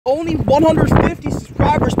Only 150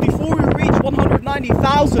 subscribers before we reach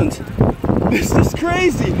 190,000. This is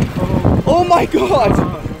crazy. Oh my god.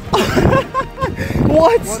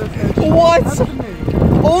 What? What?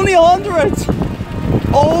 Only 100.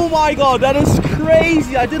 Oh my god, that is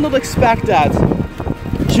crazy. I did not expect that.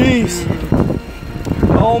 Jeez.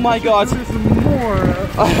 Oh my god.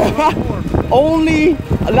 Only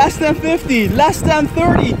less than 50, less than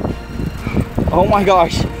 30. Oh my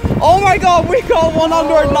gosh. Oh my god, we got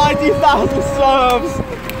 190,000 subs.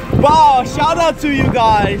 Wow, shout out to you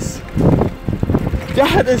guys.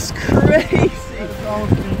 That is crazy.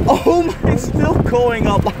 Oh my, it's still going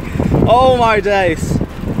up. Oh my days.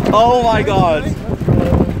 Oh my god.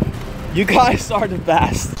 You guys are the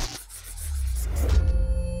best.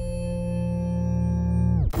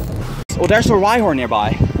 Oh, there's a Rhyhorn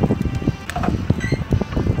nearby.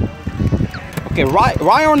 Okay,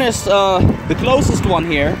 Rhyhorn is the closest one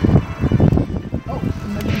here.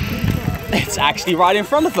 It's actually right in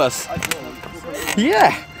front of us.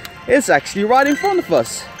 Yeah, it's actually right in front of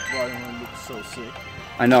us. Rhyhorn looks so sick.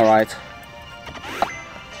 I know, right?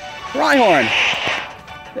 Rhyhorn!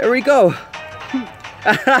 There we go.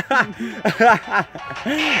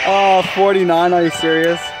 Oh, 49, are you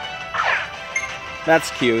serious?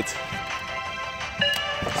 That's cute.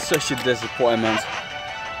 Such a disappointment.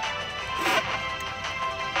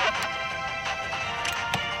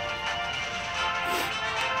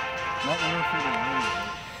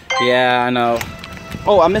 Yeah, I know.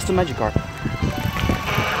 Oh, I missed a magic card.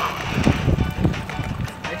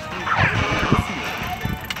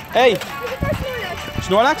 Hey!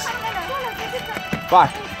 Snorlax?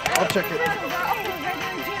 Waar? I'll check it.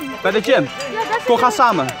 Bij de gym? Kom, gaan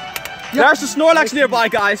samen. There's the Snorlax nearby,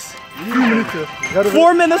 guys. 4 minuten.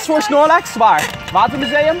 4 minutes for Snorlax. Waar?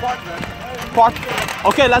 Watermuseum? Park.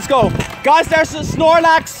 Okay, let's go. Guys, there's a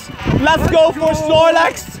Snorlax. Let's go for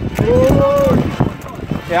Snorlax.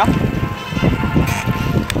 Yeah?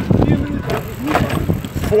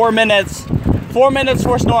 4 minutes. 4 minutes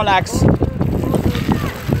for Snorlax.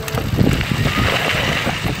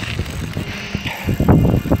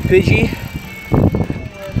 Pidgey.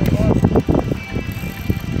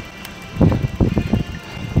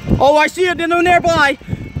 Oh, I see it in the nearby.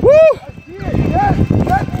 Woo! Yes,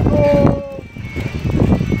 let's go.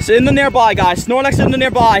 It's in the nearby, guys. Snorlax in the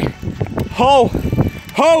nearby.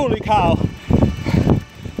 Holy cow.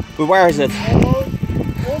 But where is it?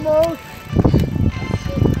 Almost.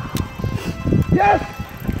 Yes!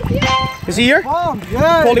 Is he here?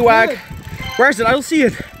 Yeah. Poliwag. Where is it? I don't see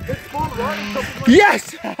it.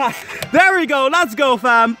 Yes! There we go. Let's go,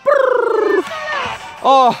 fam.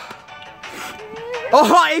 Oh. Oh,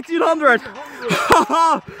 1800.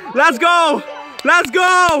 Let's go. Let's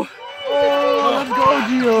go. Oh, let's go,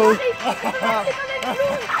 Gio.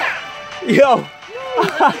 Yo.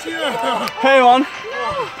 Hey, man.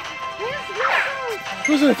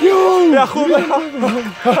 Hoe is het? Yo! Ja, goed.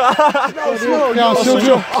 Ja, zo.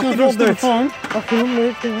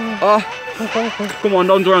 Come on,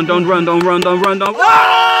 don't run, don't run, don't run, don't run, don't run.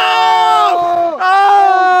 Oh!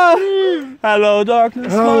 Hello,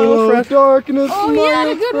 darkness, Hello, my friend. darkness, Oh yeah,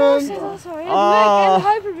 the good horses also. And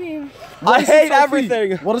Hyper Beam. I hate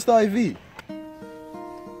everything. What is the IV?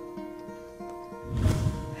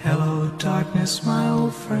 Hello, darkness, my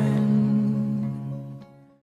old friend.